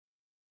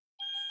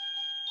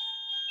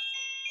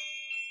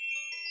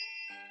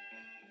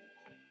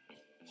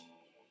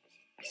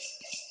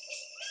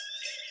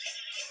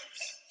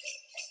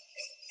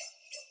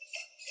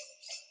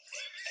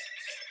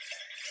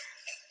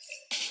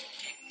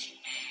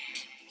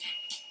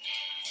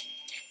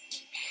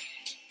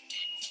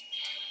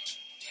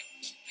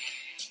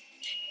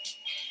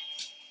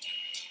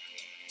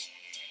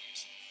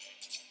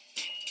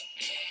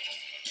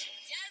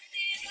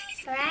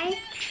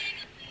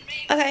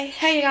Okay,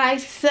 hey you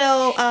guys,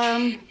 so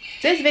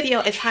this video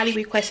is highly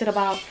requested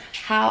about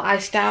how I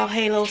style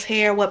Halo's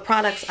hair, what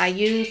products I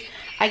use.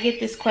 I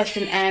get this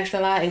question asked a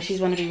lot and she's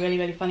going to be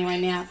really funny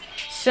right now.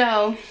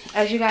 So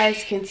as you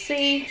guys can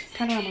see,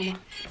 turn around,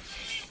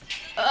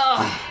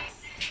 mama.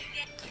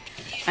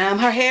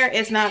 Her hair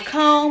is not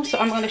combed, so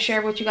I'm going to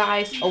share with you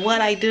guys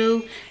what I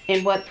do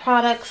and what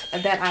products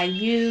that I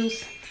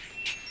use.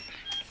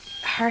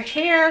 Her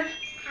hair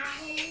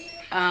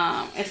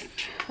is,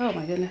 oh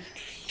my goodness,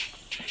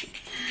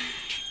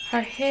 her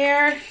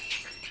hair,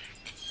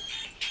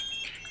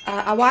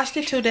 I washed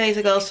it 2 days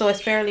ago, so it's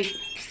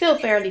still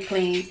fairly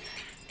clean.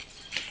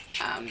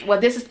 Well,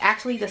 this is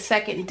actually the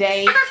second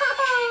day.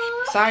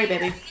 Sorry,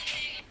 baby.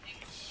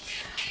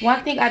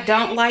 One thing I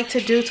don't like to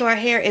do to her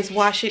hair is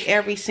wash it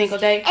every single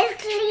day.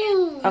 It's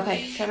clean.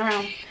 Okay, turn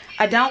around.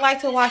 I don't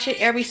like to wash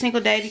it every single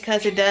day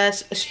because it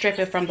does strip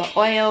it from the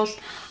oils.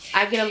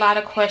 I get a lot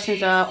of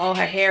questions of, oh,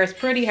 her hair is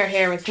pretty, her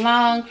hair is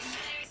long.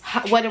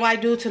 What do I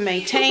do to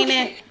maintain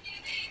it?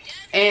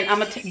 And I'm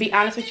going to be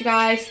honest with you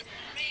guys.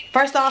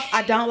 First off,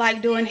 I don't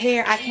like doing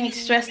hair. I can't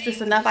stress this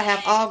enough. I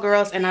have all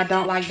girls and I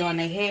don't like doing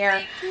their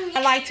hair.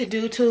 I like to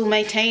do to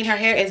maintain her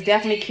hair is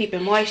definitely keep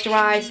it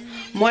moisturized.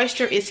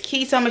 Moisture is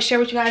key. So I'm going to share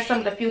with you guys some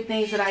of the few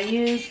things that I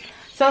use.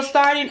 So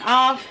starting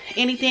off,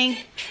 anything,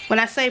 when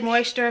I say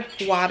moisture,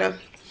 water.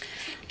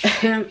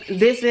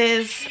 This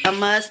is a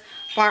must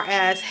as far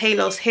as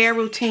Halo's hair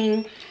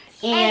routine.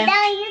 And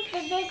don't use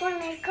the big one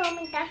and comb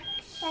it.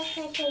 That's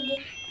what you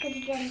could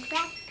get a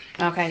crack.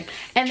 Okay,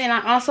 and then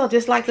I also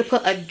just like to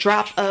put a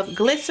drop of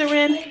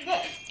glycerin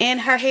in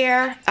her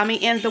hair,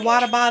 in the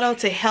water bottle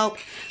to help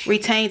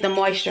retain the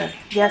moisture.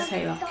 Yes,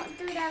 Halo. Don't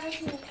do that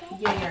with me, okay?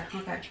 Yeah,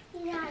 okay.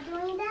 You're not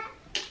doing that?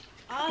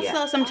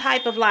 Also, some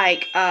type of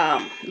like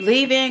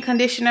leave-in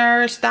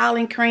conditioner,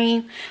 styling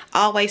cream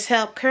always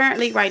help.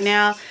 Currently, right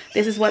now,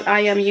 this is what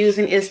I am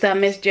using. It's the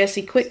Miss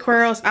Jessie Quick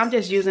Curls. I'm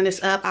just using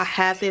this up. I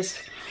have this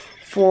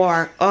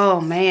for, oh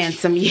man,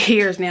 some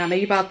years now,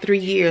 maybe about 3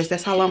 years.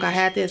 That's how long I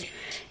had this.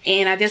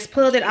 And I just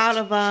pulled it out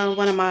of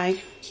one of my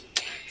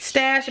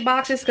stash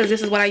boxes because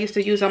this is what I used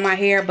to use on my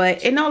hair,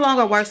 but it no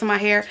longer works on my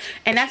hair.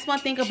 And that's one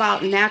thing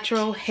about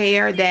natural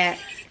hair, that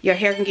your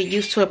hair can get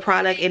used to a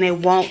product and it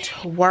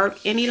won't work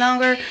any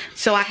longer.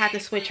 So I had to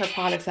switch her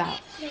products out.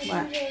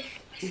 But,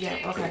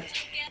 yeah, okay.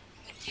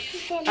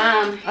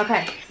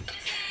 Okay.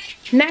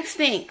 Next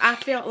thing I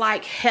felt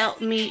like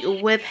helped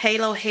me with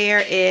Halo hair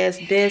is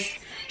this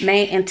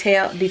mane and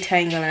tail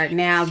detangler.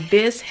 Now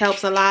this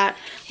helps a lot,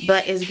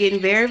 but it's getting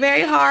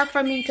very hard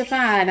for me to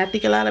find. I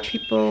think a lot of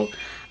people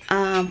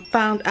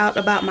found out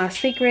about my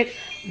secret,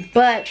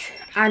 but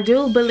I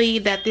do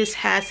believe that this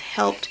has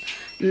helped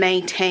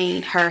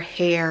maintain her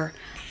hair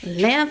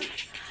length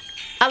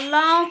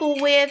along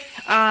with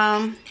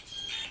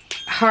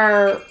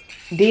her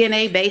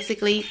DNA.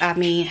 Basically,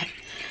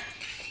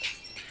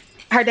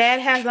 her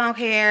dad has long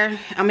hair.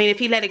 If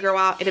he let it grow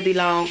out, it'll be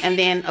long. And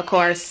then, of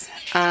course,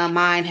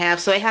 mine have.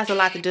 So it has a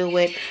lot to do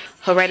with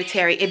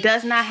hereditary. It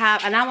does not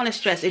have, and I want to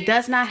stress, it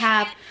does not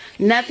have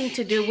nothing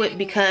to do with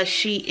because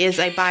she is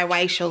a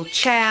biracial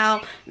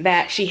child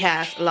that she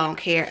has long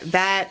hair.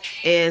 That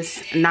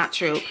is not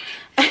true.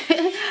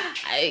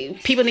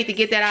 People need to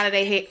get that out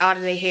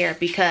of their hair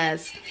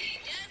because,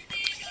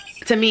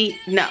 to me,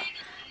 no.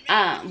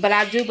 But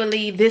I do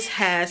believe this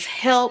has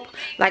helped,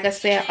 like I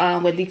said,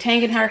 with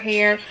detangling her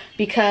hair,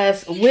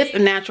 because with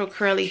natural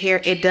curly hair,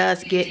 it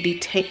does get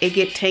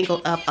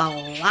tangled up a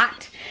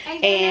lot,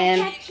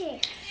 and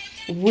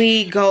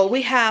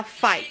we have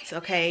fights.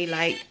 Okay,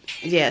 like,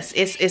 yes,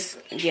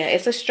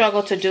 it's a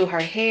struggle to do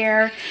her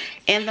hair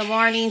in the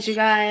mornings, you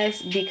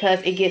guys,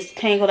 because it gets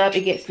tangled up,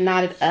 it gets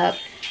knotted up.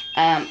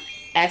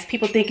 As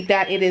people think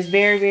that it is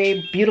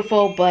very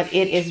beautiful, but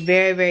it is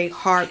very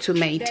hard to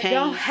maintain.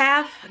 Don't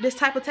have this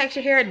type of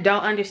texture hair,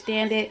 don't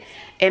understand it.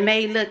 It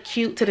may look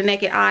cute to the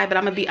naked eye, but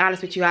I'm gonna be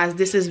honest with you guys,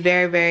 this is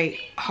very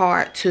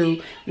hard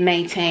to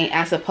maintain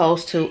as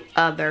opposed to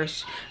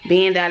others,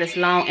 being that it's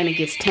long and it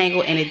gets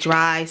tangled and it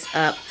dries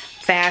up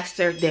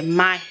faster than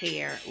my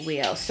hair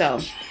will.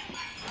 So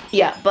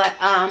yeah, but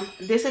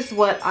this is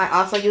what I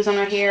also use on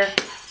her hair.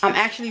 I'm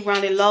actually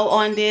running low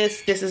on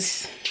this. This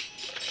is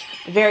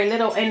very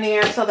little in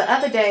there. So the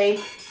other day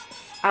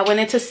I went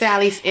into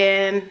Sally's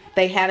and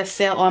they had a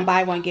sale on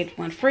buy one get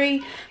one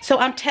free. So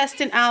I'm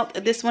testing out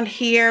this one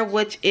here,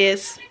 which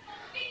is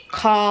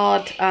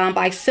called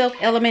by Silk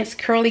Elements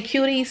Curly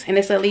Cuties, and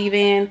it's a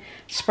leave-in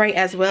spray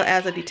as well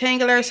as a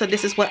detangler. So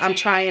this is what I'm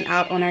trying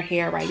out on her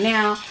hair right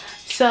now.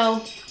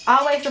 So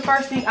always the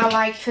first thing I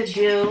like to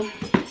do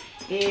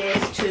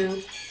is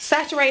to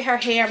saturate her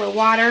hair with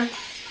water.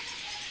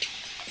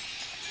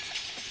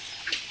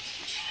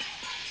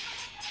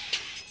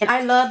 And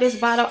I love this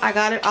bottle. I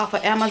got it off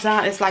of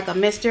Amazon. It's like a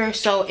mister,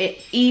 so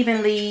it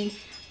evenly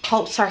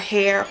coats her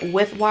hair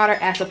with water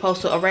as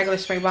opposed to a regular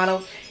spray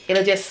bottle.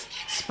 It'll just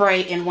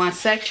spray in one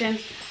section.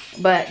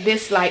 But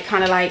this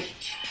kind of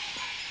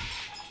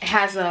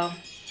has a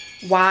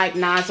wide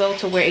nozzle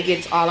to where it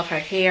gets all of her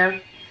hair.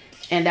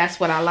 And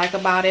that's what I like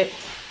about it.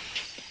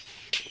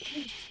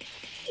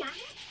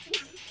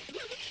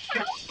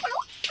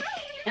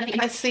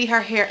 And I see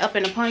her hair up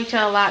in a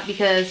ponytail a lot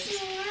because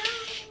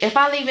if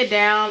I leave it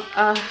down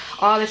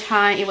all the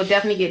time, it will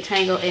definitely get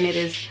tangled, and it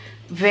is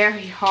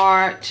very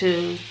hard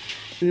to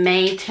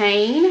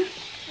maintain.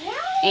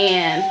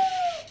 And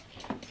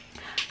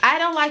I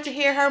don't like to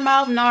hear her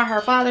mouth nor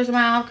her father's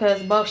mouth,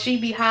 because both she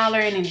be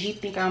hollering and he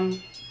think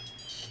I'm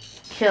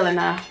killing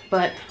her,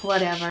 but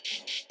whatever.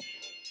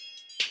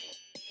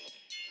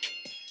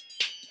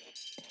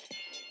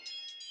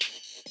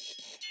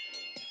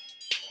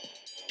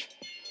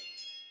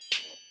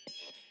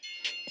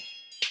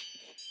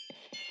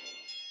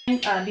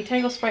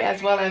 Detangle spray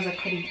as well as a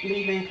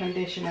leave-in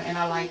conditioner, and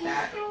I like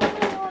that.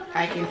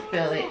 I can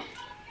feel it.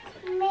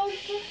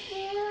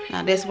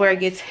 Now this is where it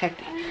gets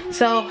hectic.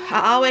 So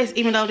I always,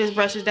 even though this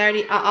brush is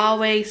dirty, I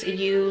always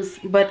use,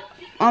 but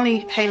only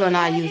Halo and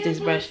I use this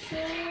brush.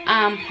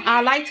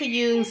 I like to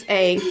use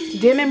a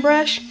dimming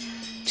brush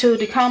to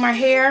decomb her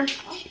hair,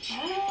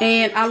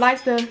 and I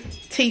like the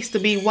teeth to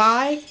be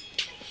wide.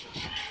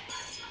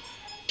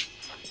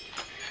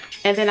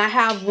 And then I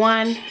have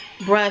one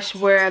brush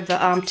where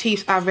the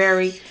teeth are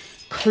very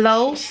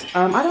close.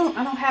 I don't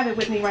have it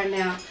with me right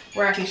now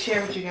where I can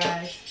share with you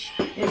guys.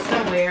 It's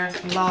somewhere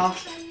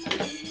lost.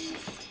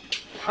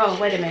 Oh,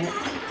 wait a minute.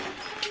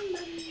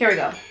 Here we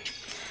go.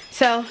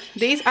 So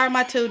these are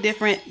my two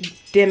different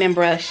dimming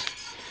brush.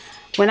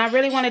 When I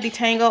really want to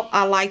detangle,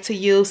 I like to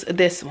use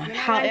this one.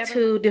 However,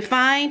 to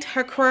define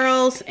her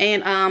curls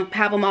and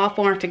have them all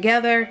form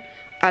together,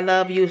 I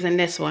love using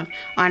this one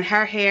on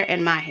her hair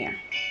and my hair.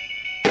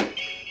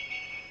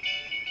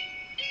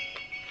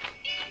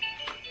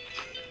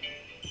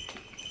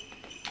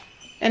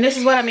 And this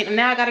is what I mean.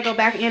 Now I got to go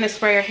back in and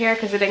spray her hair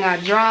because it ain't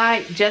got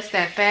dry just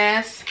that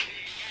fast.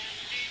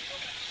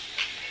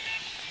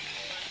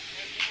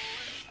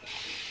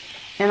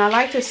 And I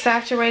like to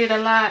saturate it a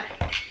lot.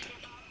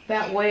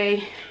 That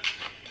way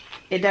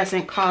it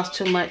doesn't cause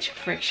too much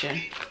friction.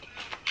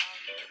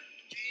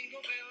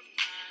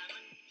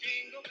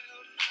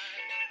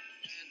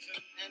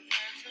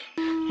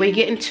 We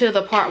get into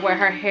the part where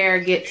her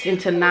hair gets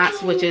into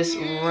knots, which is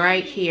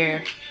right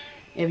here.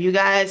 If you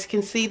guys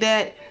can see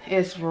that,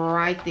 it's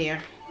right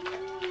there.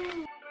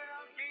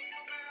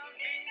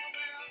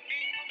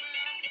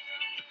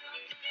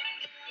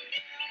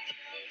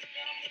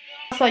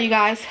 So you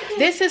guys,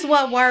 this is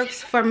what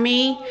works for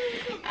me.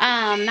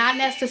 Not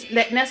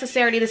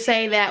necessarily to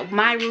say that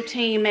my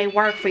routine may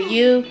work for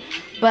you,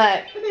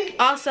 but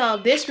also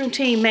this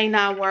routine may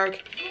not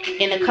work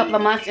in a couple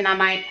of months, and I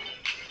might,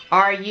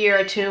 or a year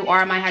or two, or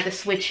I might have to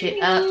switch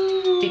it up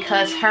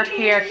because her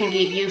hair can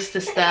get used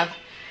to stuff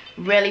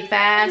really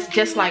fast,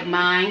 just like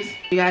mine.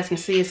 You guys can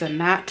see it's a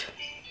knot.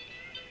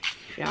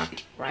 Y'all,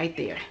 right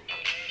there.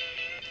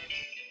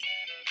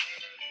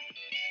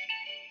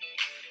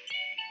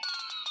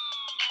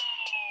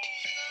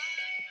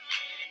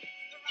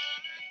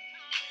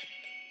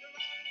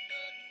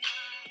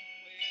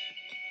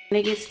 When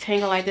it gets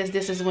tangled like this,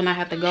 this is when I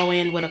have to go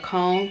in with a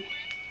comb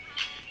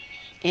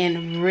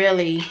and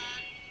really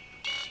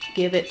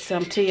give it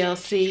some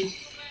TLC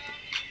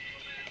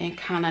and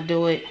kind of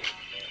do it,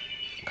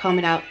 comb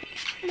it out.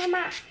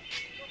 Mama,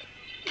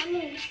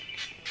 Mommy,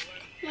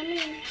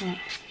 What?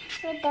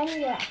 we're done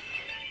yet.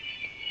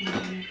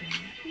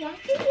 Yes,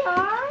 we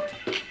are.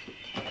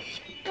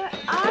 We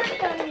are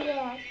done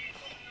yet.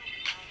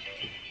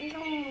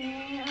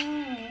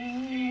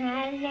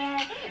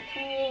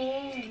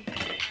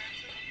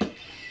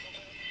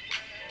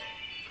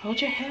 Hold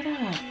your head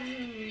up.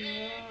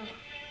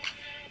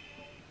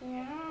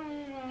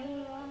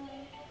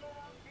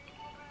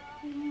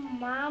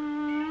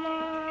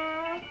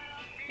 Mama.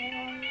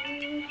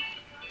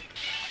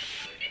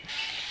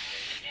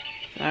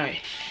 Sorry.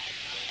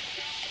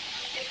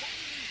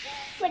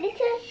 What is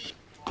it?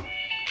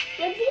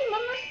 What is it,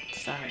 Mama?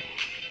 Sorry.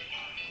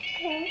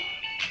 Okay.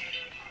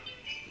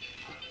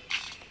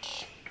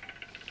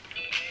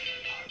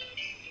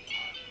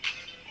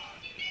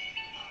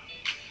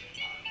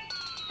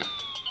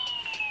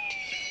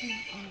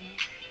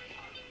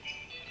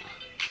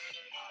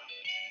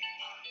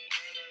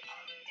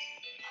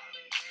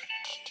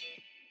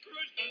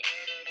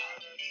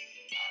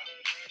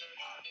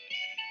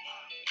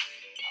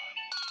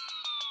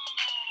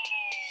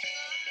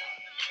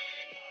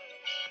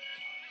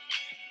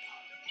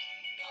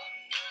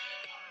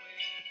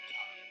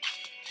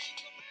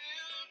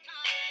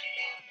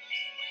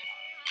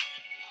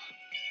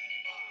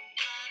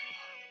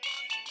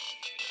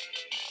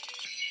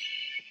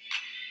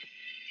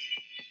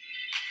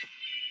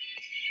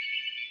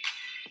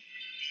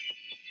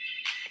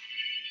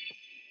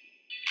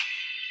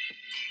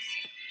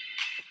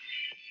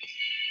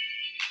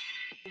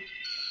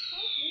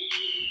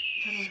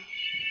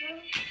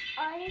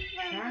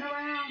 Turn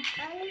around.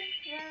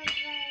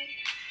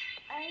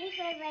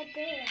 Olive right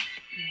there.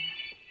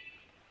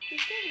 You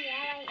see,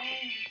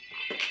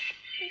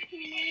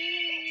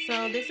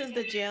 So this is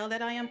the gel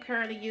that I am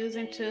currently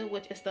using too,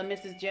 which is the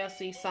Mrs.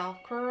 Jessie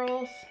Soft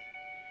Curls.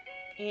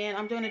 And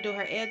I'm going to do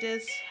her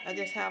edges. I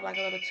just have like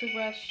a little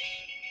toothbrush.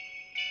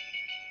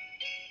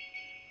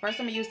 First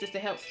I'm going to use this to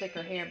help slick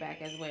her hair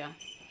back as well.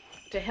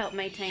 to help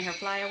maintain her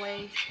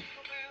flyaways.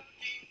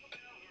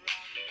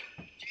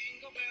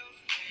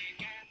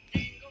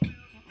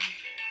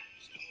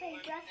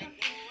 Wait, dress something.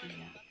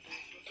 Yeah. I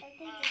think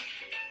it's...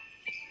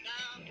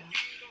 Yeah.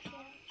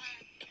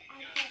 I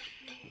can't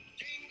see.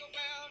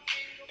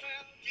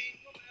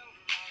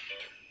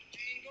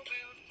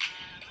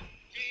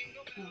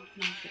 Oh,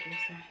 no, it's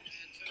there.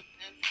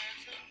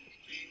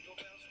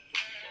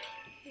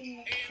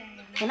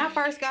 When I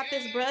first got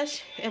this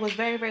brush, it was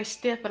very, very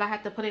stiff, but I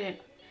had to put it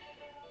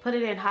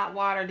in hot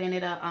water, then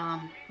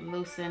it'll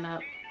loosen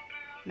up,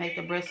 make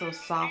the bristles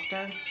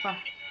softer for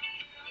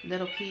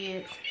little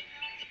kids.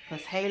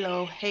 Because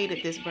Halo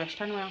hated this brush.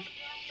 Turn around.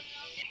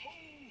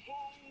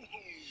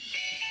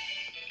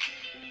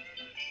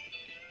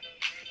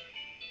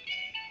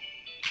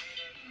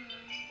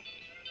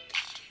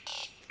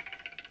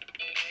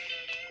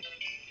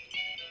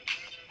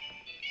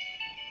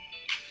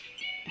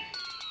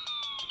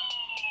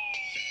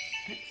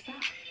 Stop.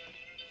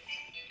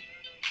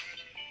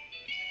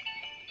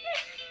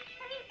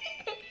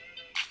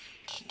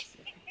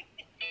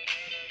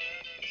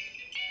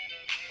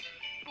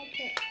 I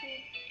can't see.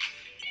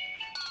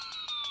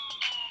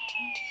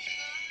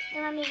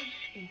 Mommy,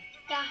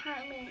 that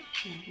hurt me.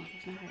 No, Mom,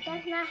 it's not hurting.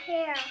 That's not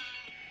hair.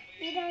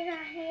 It is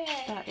not hair.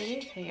 Stop. It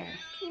is hair.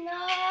 No.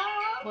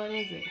 What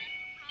is it?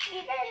 It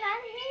is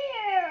not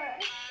hair.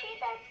 See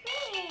that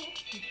face?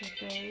 It's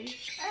your face.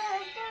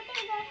 That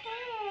is not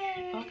hair.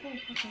 Okay,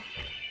 okay.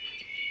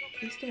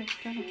 Be still.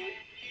 Turn around.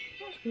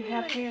 You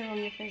have hair on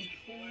your face.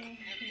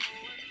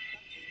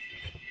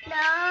 No.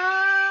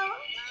 Oh,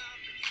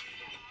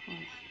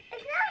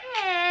 It's not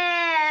hair.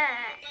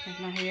 it's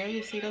not hair.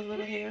 You see those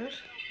little hairs?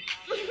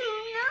 No.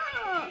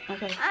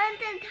 Okay. On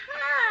the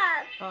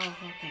top. Oh,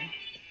 okay.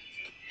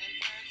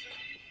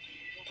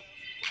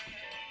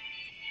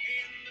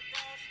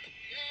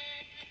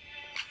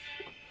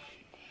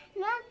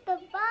 Not the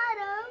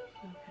bottom.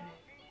 Okay.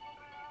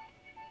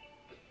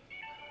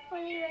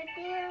 Only right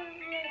there,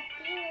 right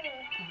there.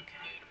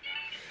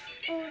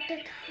 Okay. Oh,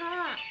 the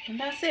top. And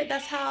that's it.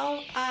 That's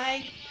how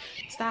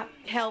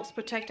helps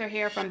protect her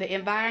hair from the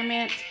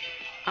environment,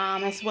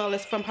 as well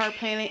as from her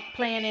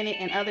playing in it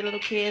and other little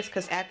kids.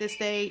 Because at this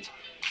stage,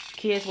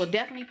 kids will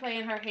definitely play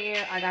in her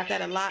hair. I got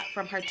that a lot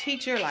from her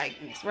teacher,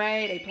 like Miss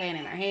Ray. They playing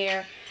in her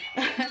hair.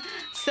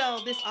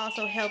 So this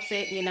also helps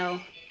it, you know,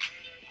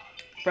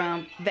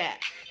 from that.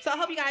 So I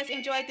hope you guys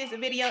enjoyed this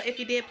video. If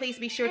you did, please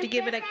be sure to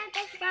give it a... Press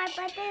that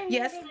subscribe button.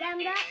 Yes. Put it down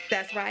there.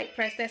 That's right.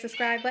 Press that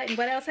subscribe button.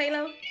 What else,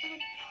 Halo?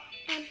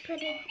 And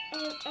put it in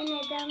a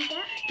thumbs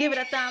up. Give it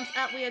a thumbs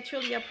up. We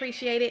truly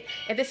appreciate it.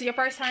 If this is your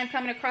first time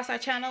coming across our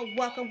channel,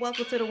 welcome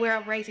to the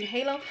world of Raising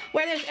Halo,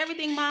 where there's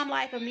everything mom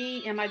life of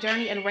me and my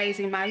journey in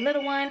raising my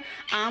little one.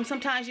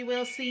 Sometimes you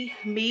will see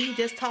me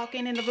just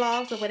talking in the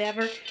vlogs or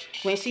whatever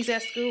when she's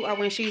at school or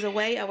when she's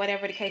away or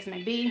whatever the case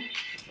may be.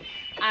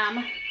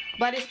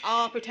 But it's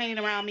all pertaining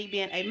around me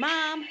being a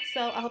mom.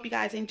 So I hope you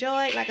guys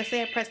enjoyed. Like I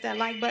said, press that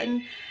like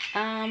button.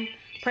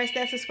 Press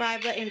that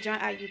subscribe button. Join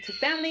our YouTube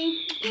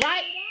family.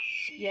 Right?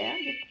 Yeah,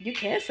 you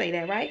can say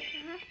that, right?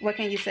 What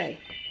can you say?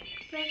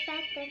 Press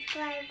that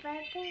subscribe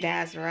button.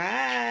 That's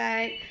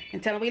right.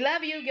 And tell them we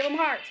love you. Give them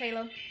hearts,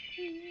 Halo.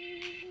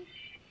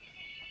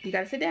 You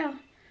got to sit down.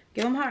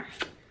 Give them hearts.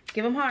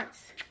 Give them hearts.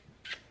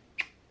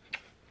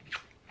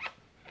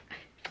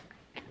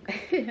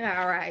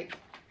 All right.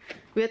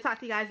 We'll talk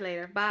to you guys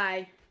later.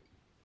 Bye.